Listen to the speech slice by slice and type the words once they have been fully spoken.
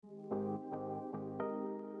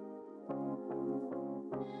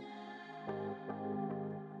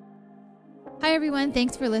Hi, everyone.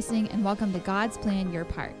 Thanks for listening and welcome to God's Plan Your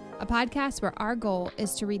Part, a podcast where our goal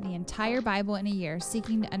is to read the entire Bible in a year,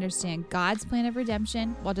 seeking to understand God's plan of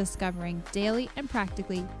redemption while discovering daily and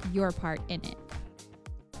practically your part in it.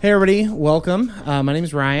 Hey, everybody. Welcome. My name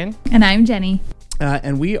is Ryan. And I'm Jenny.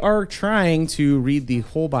 And we are trying to read the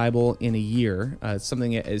whole Bible in a year. It's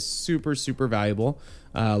something that is super, super valuable.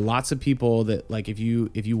 Lots of people that, like, if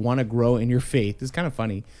you want to grow in your faith, it's kind of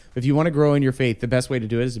funny. If you want to grow in your faith, the best way to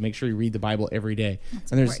do it is to make sure you read the Bible every day.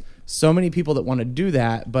 And there's so many people that want to do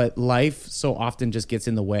that, but life so often just gets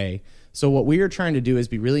in the way. So what we are trying to do is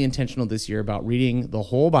be really intentional this year about reading the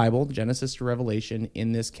whole Bible, Genesis to Revelation,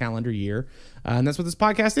 in this calendar year. And that's what this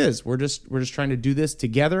podcast is. We're just trying to do this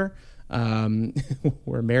together.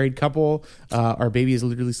 We're a married couple. Our baby is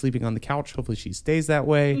literally sleeping on the couch. Hopefully she stays that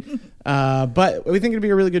way. But we think it'll be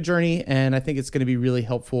a really good journey, and I think it's going to be really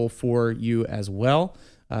helpful for you as well.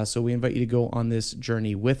 So we invite you to go on this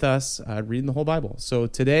journey with us, reading the whole Bible. So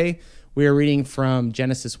today we are reading from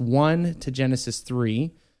Genesis 1 to Genesis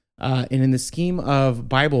 3. And in the scheme of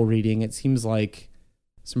Bible reading, it seems like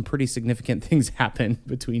some pretty significant things happen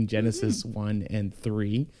between Genesis 1 and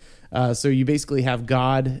 3. So you basically have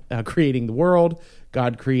God creating the world,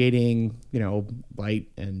 God creating, light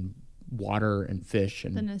and water and fish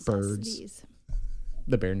and birds.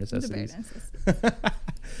 The bare necessities.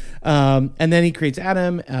 And then he creates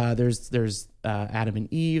Adam. There's Adam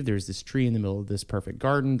and Eve. There's this tree in the middle of this perfect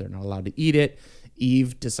garden. They're not allowed to eat it.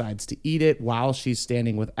 Eve decides to eat it while she's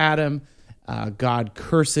standing with Adam. God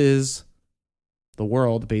curses the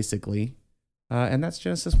world, basically. And that's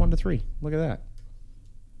Genesis 1 to 3. Look at that.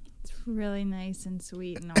 It's really nice and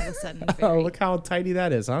sweet, and all of a sudden Oh, look how tidy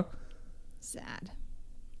that is, huh? Sad.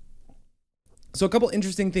 So a couple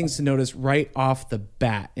interesting things to notice right off the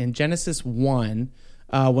bat. In Genesis 1,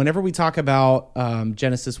 whenever we talk about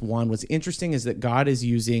Genesis 1, what's interesting is that God is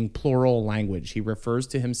using plural language. He refers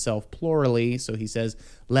to himself plurally. So he says,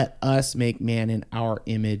 let us make man in our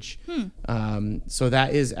image. So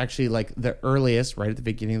that is actually like the earliest, right at the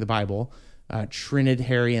beginning of the Bible,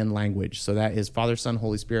 Trinitarian language. So that is Father, Son,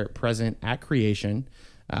 Holy Spirit present at creation.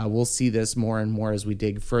 We'll see this more and more as we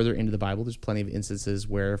dig further into the Bible. There's plenty of instances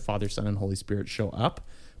where Father, Son, and Holy Spirit show up.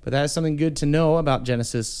 But that is something good to know about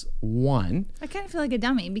Genesis 1. I kind of feel like a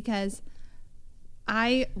dummy because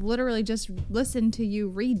I literally just listened to you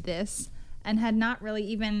read this and had not really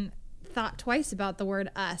even thought twice about the word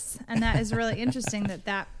us. And that is really interesting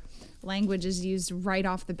that language is used right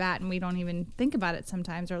off the bat and we don't even think about it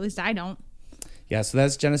sometimes, or at least I don't. Yeah, so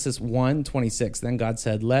that's Genesis 1:26. Then God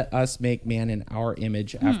said, let us make man in our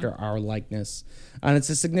image after our likeness. And it's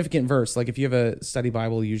a significant verse. Like if you have a study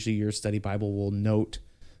Bible, usually your study Bible will note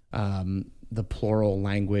the plural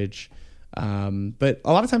language. But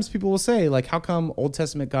a lot of times people will say, like, how come Old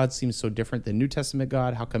Testament God seems so different than New Testament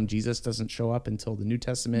God? How come Jesus doesn't show up until the New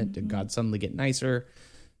Testament? Did God suddenly get nicer?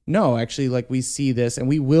 No, actually, like we see this, and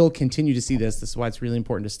we will continue to see this. This is why it's really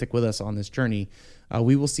important to stick with us on this journey.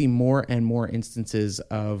 We will see more and more instances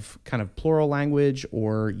of kind of plural language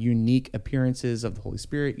or unique appearances of the Holy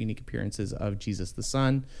Spirit, unique appearances of Jesus the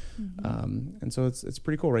Son. And so it's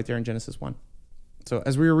pretty cool right there in Genesis 1. So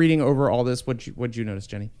as we were reading over all this, what'd you notice,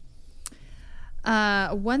 Jenny?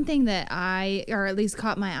 One thing that or at least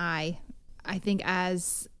caught my eye, I think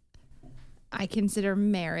as I consider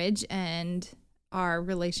marriage and our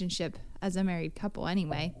relationship as a married couple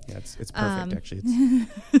anyway. Yeah, it's perfect, actually.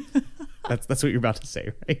 That's what you're about to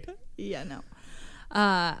say, right? Yeah,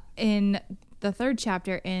 no. In the third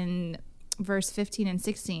chapter, in verse 15 and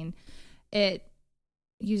 16, it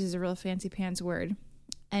uses a real fancy pants word,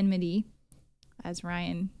 enmity, as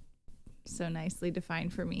Ryan so nicely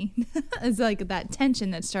defined for me. It's like that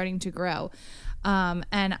tension that's starting to grow.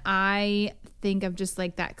 And I think of just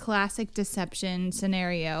like that classic deception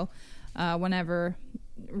scenario whenever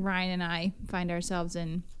Ryan and I find ourselves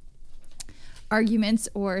in arguments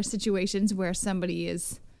or situations where somebody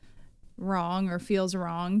is wrong or feels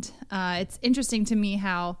wronged. It's interesting to me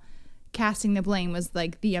how casting the blame was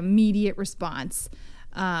like the immediate response.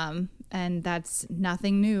 And that's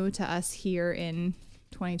nothing new to us here in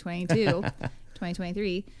 2022,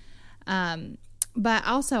 2023. But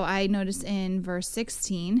also I noticed in verse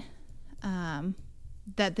 16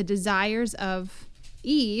 that the desires of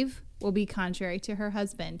Eve will be contrary to her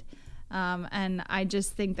husband. And I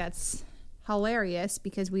just think that's hilarious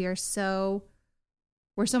because we're so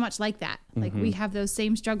much like that. Like we have those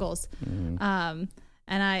same struggles.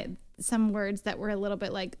 And some words that were a little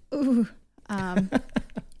bit like, ooh,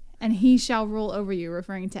 and he shall rule over you,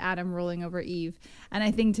 referring to Adam ruling over Eve. And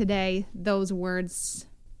I think today those words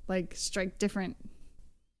like strike different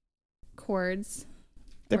chords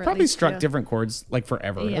They Or at probably least struck feel- different chords like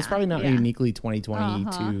forever. It's Yeah, probably not a yeah. uniquely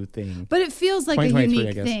 2022 thing. But it feels like a 2023, I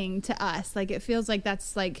unique guess. thing to us. Like it feels like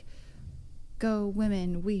that's like, go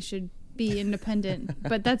women, we should be independent.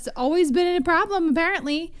 But that's always been a problem,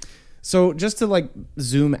 apparently. So just to like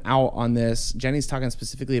zoom out on this, Jenny's talking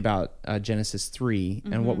specifically about Genesis 3.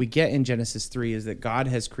 And what we get in Genesis 3 is that God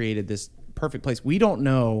has created this perfect place. We don't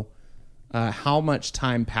know how much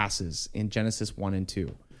time passes in Genesis 1 and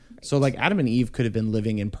 2. So like Adam and Eve could have been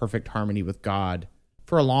living in perfect harmony with God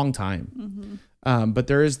for a long time. But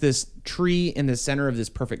there is this tree in the center of this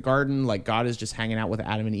perfect garden. Like God is just hanging out with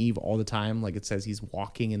Adam and Eve all the time. Like it says he's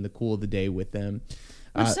walking in the cool of the day with them.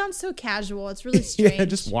 Which sounds so casual. It's really strange. Yeah,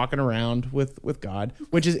 just walking around with God,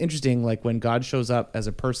 which is interesting. Like when God shows up as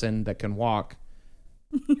a person that can walk.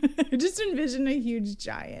 I just envision a huge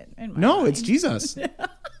giant in my No, mind. it's Jesus.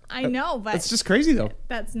 I know, but It's just crazy though.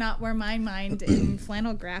 that's not where my mind in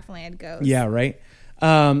flannel graph land goes. Yeah, right.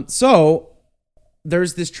 So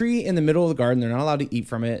there's this tree in the middle of the garden. They're not allowed to eat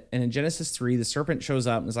from it. And in Genesis 3, the serpent shows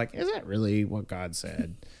up and is like, is that really what God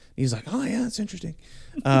said? He's like, oh yeah, it's interesting.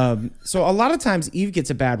 So a lot of times Eve gets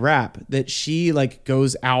a bad rap that she like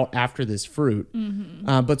goes out after this fruit.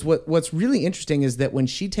 But what's really interesting is that when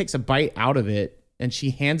she takes a bite out of it and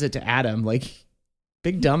she hands it to Adam, like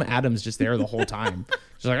big dumb Adam's just there the whole time.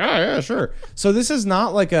 She's like, oh yeah, sure. So this is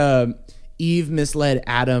not like a Eve misled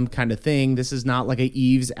Adam kind of thing. This is not like a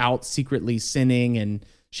Eve's out secretly sinning and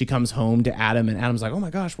she comes home to Adam and Adam's like, oh my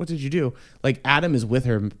gosh, what did you do? Like Adam is with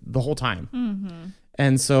her the whole time.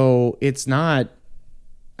 And so it's not,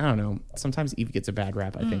 I don't know. Sometimes Eve gets a bad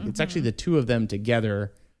rap, I think. It's actually the two of them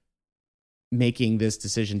together making this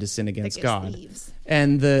decision to sin against Thickest God. thieves.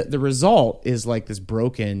 And the result is like this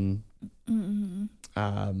broken,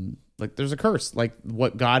 like there's a curse. Like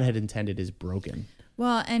what God had intended is broken.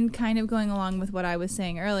 Well, and kind of going along with what I was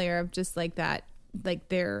saying earlier of just like that, like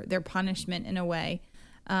their punishment in a way.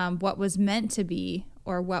 What was meant to be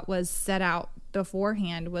or what was set out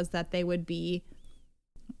beforehand was that they would be,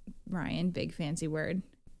 Ryan, big fancy word,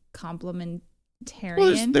 complementarian.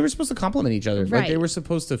 Well, they were supposed to complement each other. Like they Right. were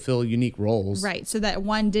supposed to fill unique roles. Right. So that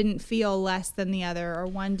one didn't feel less than the other or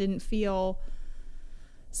one didn't feel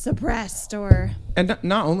suppressed or And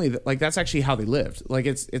not only that, like that's actually how they lived. Like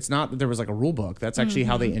it's not that there was like a rule book. That's actually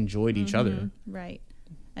how they enjoyed each other. right.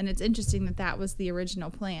 And it's interesting that that was the original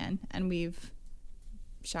plan and we've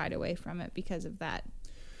shied away from it because of that.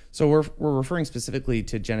 So we're referring specifically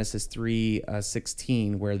to Genesis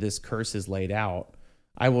 3:16, where this curse is laid out.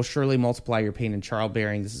 I will surely multiply your pain in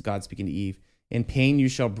childbearing. This is God speaking to Eve. In pain you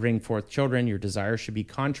shall bring forth children. Your desire should be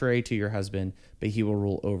contrary to your husband, but he will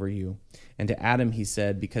rule over you. And to Adam he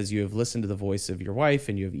said, because you have listened to the voice of your wife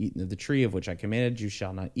and you have eaten of the tree of which I commanded, you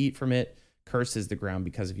shall not eat from it. Cursed is the ground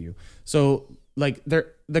because of you. So like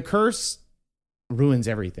the curse ruins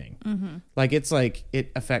everything. Like it's like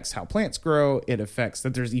it affects how plants grow. It affects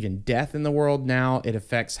that there's even death in the world now. It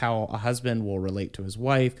affects how a husband will relate to his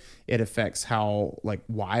wife. It affects how like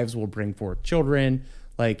wives will bring forth children.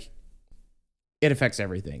 Like it affects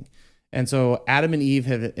everything. And so Adam and Eve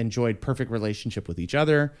have enjoyed perfect relationship with each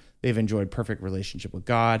other. They've enjoyed perfect relationship with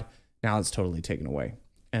God. Now it's totally taken away.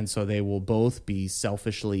 And so they will both be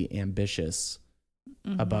selfishly ambitious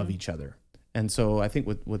above each other. And so I think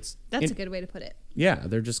That's a good way to put it. yeah,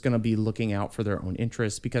 they're just going to be looking out for their own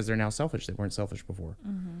interests because they're now selfish. They weren't selfish before.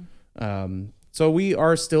 So we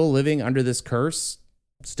are still living under this curse.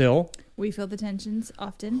 Still, We feel the tensions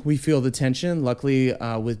often. we feel the tension. Luckily,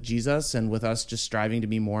 with Jesus and with us just striving to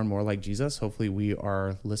be more and more like Jesus, hopefully we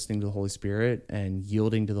are listening to the Holy Spirit and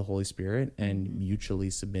yielding to the Holy Spirit and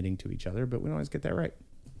mutually submitting to each other. But we don't always get that right.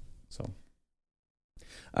 So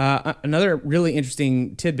another really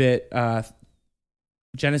interesting tidbit,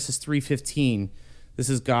 Genesis 3:15. This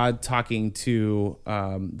is God talking to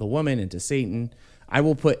the woman and to Satan. I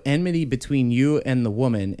will put enmity between you and the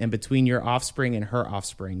woman, and between your offspring and her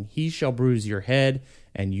offspring. He shall bruise your head,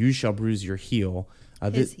 and you shall bruise your heel.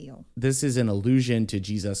 His heel. This is an allusion to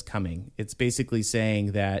Jesus coming. It's basically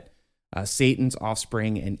saying that Satan's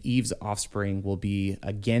offspring and Eve's offspring will be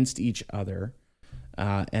against each other,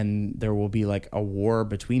 and there will be like a war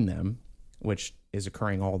between them, which is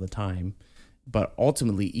occurring all the time. But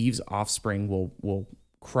ultimately, Eve's offspring will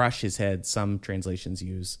crush his head. Some translations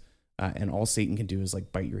use, and all Satan can do is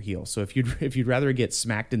like bite your heel. So if you'd rather get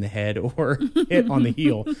smacked in the head or hit on the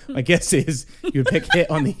heel, my guess is you'd pick hit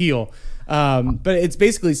on the heel. But it's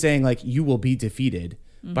basically saying like you will be defeated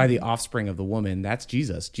by the offspring of the woman. That's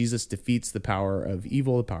Jesus. Jesus defeats the power of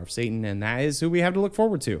evil, the power of Satan, and that is who we have to look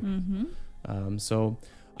forward to. So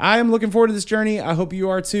I am looking forward to this journey. I hope you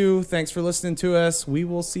are too. Thanks for listening to us. We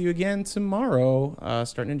will see you again tomorrow,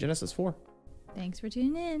 starting in Genesis 4. Thanks for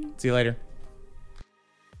tuning in. See you later.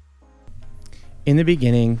 In the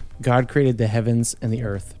beginning, God created the heavens and the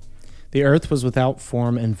earth. The earth was without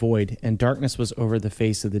form and void, and darkness was over the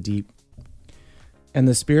face of the deep. And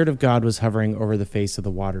the Spirit of God was hovering over the face of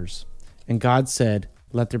the waters. And God said,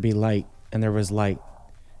 "Let there be light," and there was light.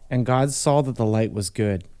 And God saw that the light was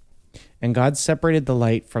good. And God separated the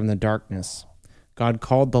light from the darkness. God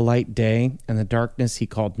called the light day, and the darkness he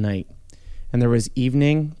called night. And there was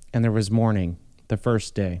evening, and there was morning, the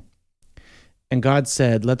first day. And God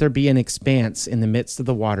said, "Let there be an expanse in the midst of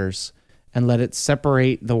the waters, and let it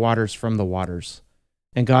separate the waters from the waters."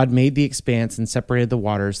 And God made the expanse and separated the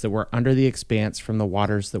waters that were under the expanse from the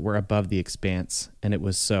waters that were above the expanse, and it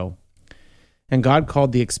was so. And God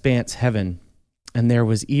called the expanse heaven, and there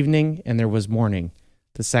was evening and there was morning,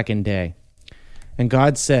 the second day. And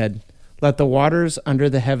God said, "Let the waters under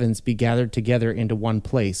the heavens be gathered together into one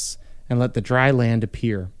place, and let the dry land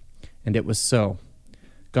appear." And it was so.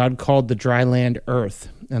 God called the dry land earth,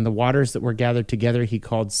 and the waters that were gathered together he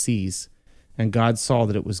called seas. And God saw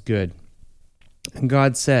that it was good. And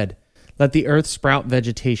God said, "Let the earth sprout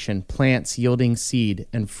vegetation, plants yielding seed,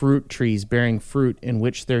 and fruit trees bearing fruit in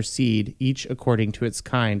which their seed, each according to its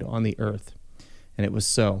kind, on the earth." And it was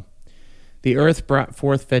so. The earth brought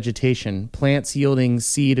forth vegetation, plants yielding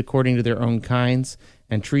seed according to their own kinds,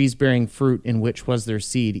 and trees bearing fruit in which was their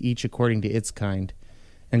seed, each according to its kind.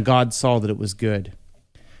 And God saw that it was good.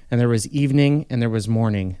 And there was evening and there was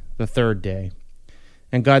morning, the third day.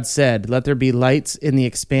 And God said, "Let there be lights in the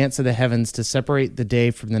expanse of the heavens to separate the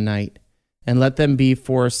day from the night, and let them be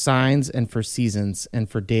for signs and for seasons, and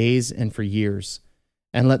for days and for years.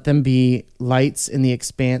 And let them be lights in the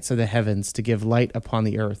expanse of the heavens to give light upon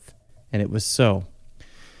the earth." And it was so.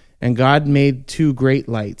 And God made two great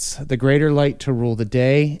lights, the greater light to rule the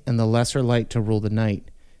day, and the lesser light to rule the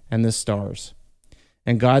night, and the stars.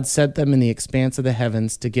 And God set them in the expanse of the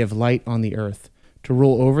heavens to give light on the earth, to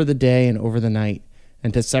rule over the day and over the night,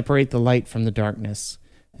 and to separate the light from the darkness.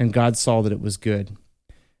 And God saw that it was good.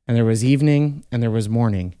 And there was evening, and there was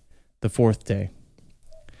morning, the fourth day.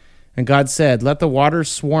 And God said, "Let the waters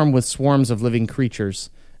swarm with swarms of living creatures,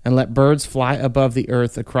 and let birds fly above the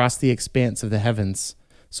earth across the expanse of the heavens."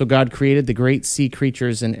 So God created the great sea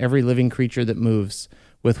creatures and every living creature that moves,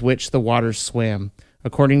 with which the waters swam,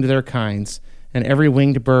 according to their kinds, and every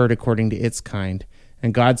winged bird according to its kind.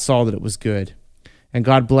 And God saw that it was good. And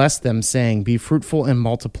God blessed them, saying, "Be fruitful and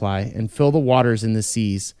multiply, and fill the waters in the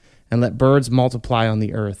seas, and let birds multiply on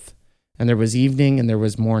the earth." And there was evening and there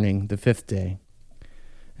was morning, the fifth day.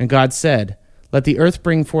 And God said, "Let the earth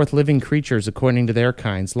bring forth living creatures according to their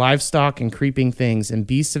kinds, livestock and creeping things, and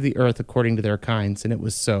beasts of the earth according to their kinds." And it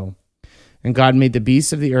was so. And God made the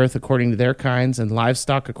beasts of the earth according to their kinds, and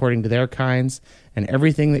livestock according to their kinds, and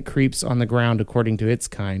everything that creeps on the ground according to its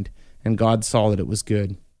kind. And God saw that it was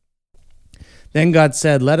good. Then God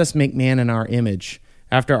said, "Let us make man in our image,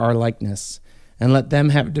 after our likeness, and let them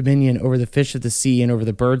have dominion over the fish of the sea, and over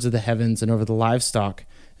the birds of the heavens, and over the livestock,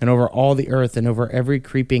 and over all the earth, and over every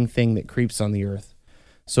creeping thing that creeps on the earth."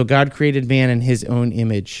 So God created man in his own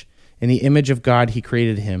image. In the image of God he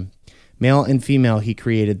created him. Male and female he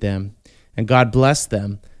created them. And God blessed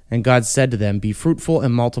them. And God said to them, "Be fruitful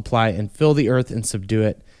and multiply, and fill the earth and subdue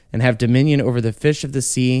it, and have dominion over the fish of the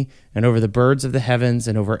sea, and over the birds of the heavens,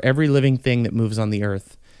 and over every living thing that moves on the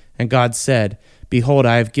earth." And God said, "Behold,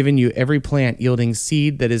 I have given you every plant yielding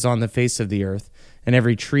seed that is on the face of the earth, and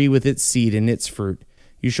every tree with its seed and its fruit.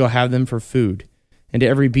 You shall have them for food. And to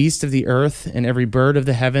every beast of the earth, and every bird of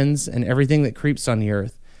the heavens, and everything that creeps on the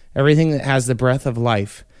earth, everything that has the breath of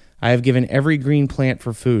life, I have given every green plant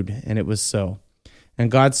for food." And it was so.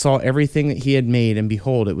 And God saw everything that he had made, and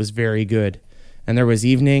behold, it was very good. And there was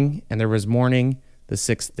evening, and there was morning, the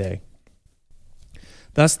sixth day.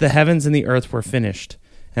 Thus the heavens and the earth were finished,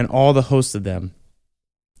 and all the host of them.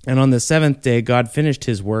 And on the seventh day God finished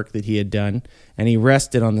his work that he had done, and he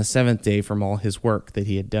rested on the seventh day from all his work that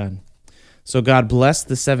he had done. So God blessed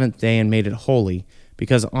the seventh day and made it holy,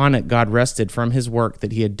 because on it God rested from his work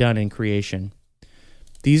that he had done in creation.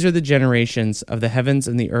 These are the generations of the heavens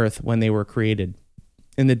and the earth when they were created,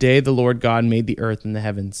 in the day the Lord God made the earth and the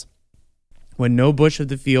heavens, when no bush of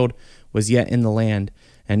the field was yet in the land,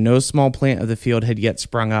 and no small plant of the field had yet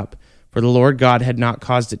sprung up, for the Lord God had not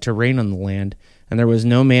caused it to rain on the land, and there was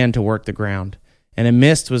no man to work the ground. And a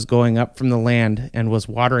mist was going up from the land, and was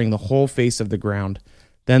watering the whole face of the ground.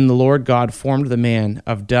 Then the Lord God formed the man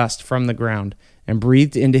of dust from the ground, and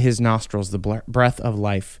breathed into his nostrils the breath of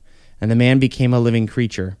life, and the man became a living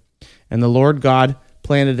creature. And the Lord God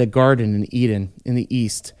planted a garden in Eden in the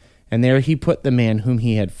east, and there he put the man whom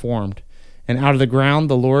he had formed. And out of the ground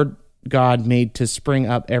the Lord God made to spring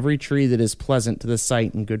up every tree that is pleasant to the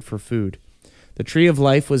sight and good for food. The tree of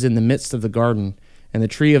life was in the midst of the garden, and the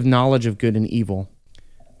tree of knowledge of good and evil.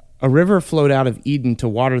 A river flowed out of Eden to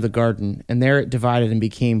water the garden, and there it divided and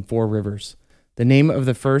became 4 rivers. The name of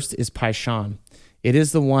the first is Pishon. It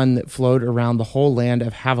is the one that flowed around the whole land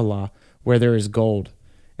of Havilah, where there is gold.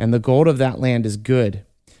 And the gold of that land is good.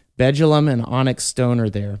 Bdellium and onyx stone are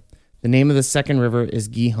there. The name of the second river is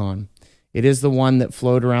Gihon. It is the one that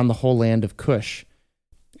flowed around the whole land of Cush.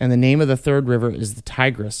 And the name of the third river is the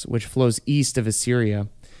Tigris, which flows east of Assyria.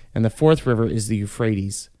 And the fourth river is the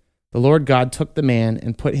Euphrates. The Lord God took the man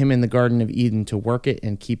and put him in the Garden of Eden to work it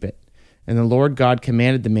and keep it. And the Lord God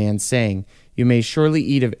commanded the man, saying, You may surely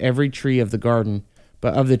eat of every tree of the garden,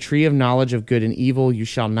 but of the tree of knowledge of good and evil you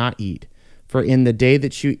shall not eat, for in the day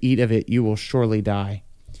that you eat of it you will surely die.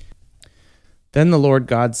 Then the Lord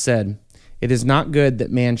God said, It is not good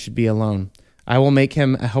that man should be alone. I will make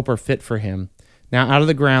him a helper fit for him. Now out of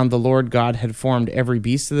the ground the Lord God had formed every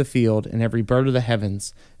beast of the field and every bird of the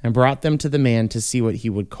heavens, and brought them to the man to see what he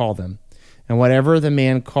would call them. And whatever the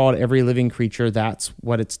man called every living creature, that's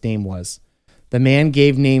what its name was. The man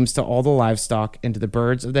gave names to all the livestock, and to the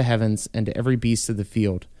birds of the heavens, and to every beast of the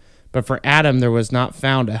field. But for Adam there was not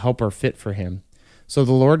found a helper fit for him. So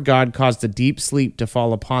the Lord God caused a deep sleep to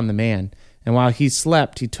fall upon the man, and while he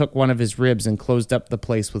slept he took one of his ribs and closed up the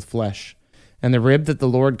place with flesh. And the rib that the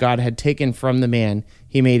Lord God had taken from the man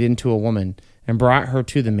he made into a woman, and brought her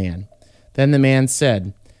to the man. Then the man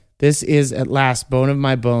said, This is at last bone of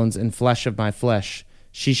my bones and flesh of my flesh.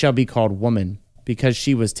 She shall be called woman, because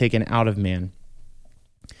she was taken out of man.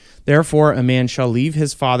 Therefore a man shall leave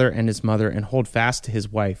his father and his mother and hold fast to his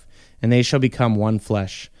wife, and they shall become one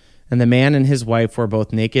flesh. And the man and his wife were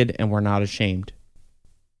both naked and were not ashamed.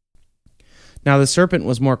 Now the serpent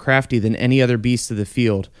was more crafty than any other beast of the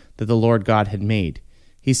field that the Lord God had made.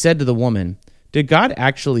 He said to the woman, Did God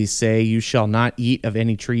actually say, You shall not eat of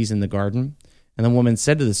any trees in the garden? And the woman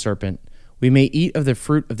said to the serpent, We may eat of the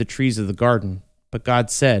fruit of the trees of the garden. But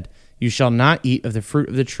God said, You shall not eat of the fruit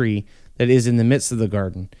of the tree that is in the midst of the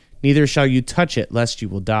garden, neither shall you touch it, lest you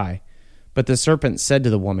will die. But the serpent said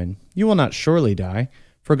to the woman, You will not surely die,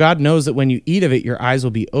 for God knows that when you eat of it your eyes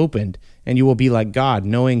will be opened, and you will be like God,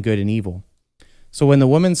 knowing good and evil. So when the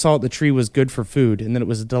woman saw that the tree was good for food, and that it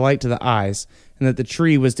was a delight to the eyes, and that the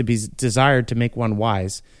tree was to be desired to make one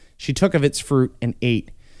wise, she took of its fruit and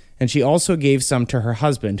ate. And she also gave some to her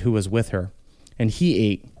husband who was with her, and he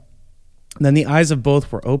ate. Then the eyes of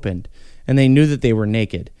both were opened, and they knew that they were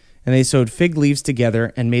naked. And they sewed fig leaves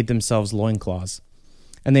together and made themselves loincloths.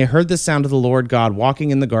 And they heard the sound of the Lord God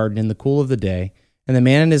walking in the garden in the cool of the day, and the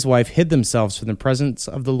man and his wife hid themselves from the presence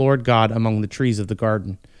of the Lord God among the trees of the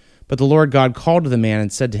garden. But the Lord God called to the man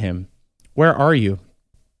and said to him, Where are you?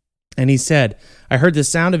 And he said, I heard the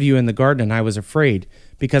sound of you in the garden, and I was afraid,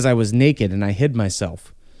 because I was naked, and I hid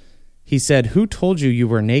myself. He said, Who told you you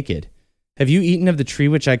were naked? Have you eaten of the tree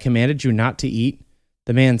which I commanded you not to eat?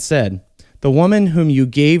 The man said, The woman whom you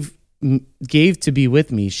gave to be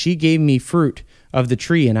with me, she gave me fruit of the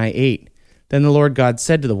tree, and I ate. Then the Lord God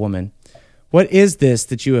said to the woman, What is this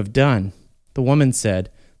that you have done? The woman said,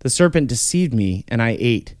 The serpent deceived me, and I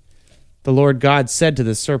ate. The Lord God said to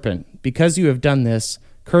the serpent, Because you have done this,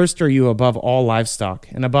 cursed are you above all livestock,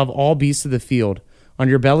 and above all beasts of the field. On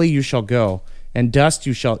your belly you shall go, and dust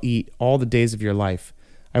you shall eat all the days of your life.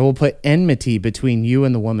 I will put enmity between you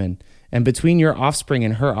and the woman, and between your offspring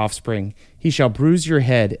and her offspring. He shall bruise your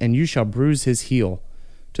head, and you shall bruise his heel.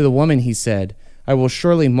 To the woman he said, I will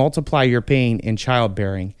surely multiply your pain in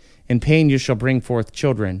childbearing. In pain you shall bring forth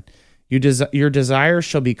children. Your desire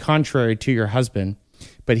shall be contrary to your husband,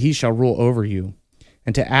 but he shall rule over you.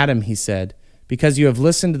 And to Adam he said, Because you have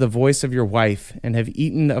listened to the voice of your wife, and have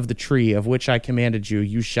eaten of the tree of which I commanded you,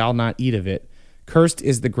 you shall not eat of it. Cursed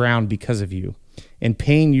is the ground because of you. In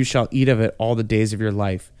pain you shall eat of it all the days of your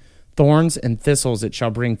life. Thorns and thistles it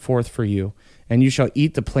shall bring forth for you, and you shall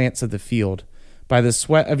eat the plants of the field. By the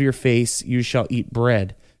sweat of your face you shall eat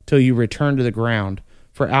bread, till you return to the ground,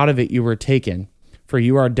 for out of it you were taken. For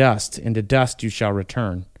you are dust, and to dust you shall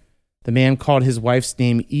return. The man called his wife's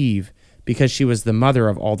name Eve, because she was the mother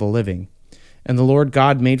of all the living. And the Lord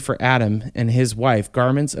God made for Adam and his wife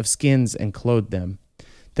garments of skins and clothed them.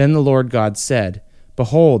 Then the Lord God said,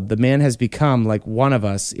 Behold, the man has become like one of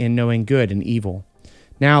us in knowing good and evil.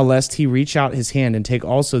 Now lest he reach out his hand and take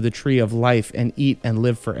also the tree of life and eat and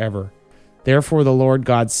live forever. Therefore the Lord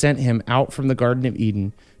God sent him out from the Garden of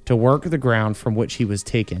Eden to work the ground from which he was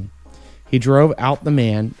taken. He drove out the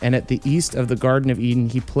man, and at the east of the Garden of Eden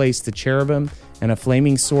he placed the cherubim and a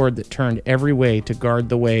flaming sword that turned every way to guard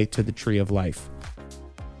the way to the tree of life.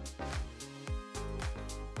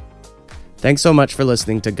 Thanks so much for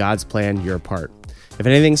listening to God's Plan, Your Part. If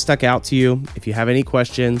anything stuck out to you, if you have any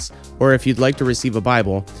questions, or if you'd like to receive a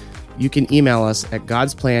Bible, you can email us at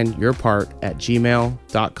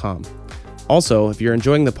godsplанyourpart@gmail.com. Also, if you're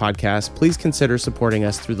enjoying the podcast, please consider supporting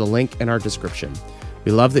us through the link in our description.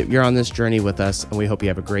 We love that you're on this journey with us, and we hope you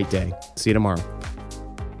have a great day. See you tomorrow.